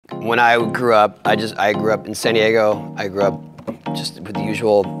When I grew up, I grew up in San Diego. I grew up just with the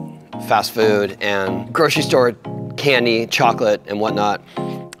usual fast food and grocery store candy, chocolate, and whatnot.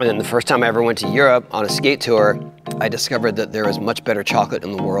 And then the first time I ever went to Europe on a skate tour, I discovered that there was much better chocolate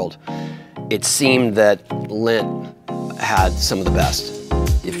in the world. It seemed that Lindt had some of the best.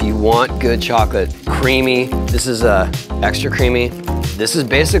 If you want good chocolate, creamy, this is extra creamy. This is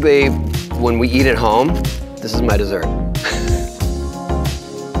basically, when we eat at home, this is my dessert.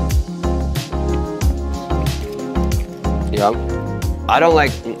 Yeah. I don't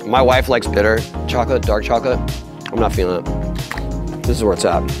like, my wife likes bitter chocolate, dark chocolate. I'm not feeling it. This is where it's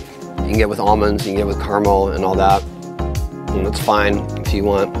at. You can get with almonds, you can get with caramel and all that. And that's fine if you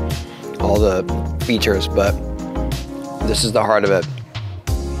want all the features, but this is the heart of it.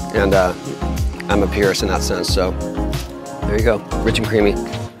 And I'm a purist in that sense, so there you go, rich and creamy.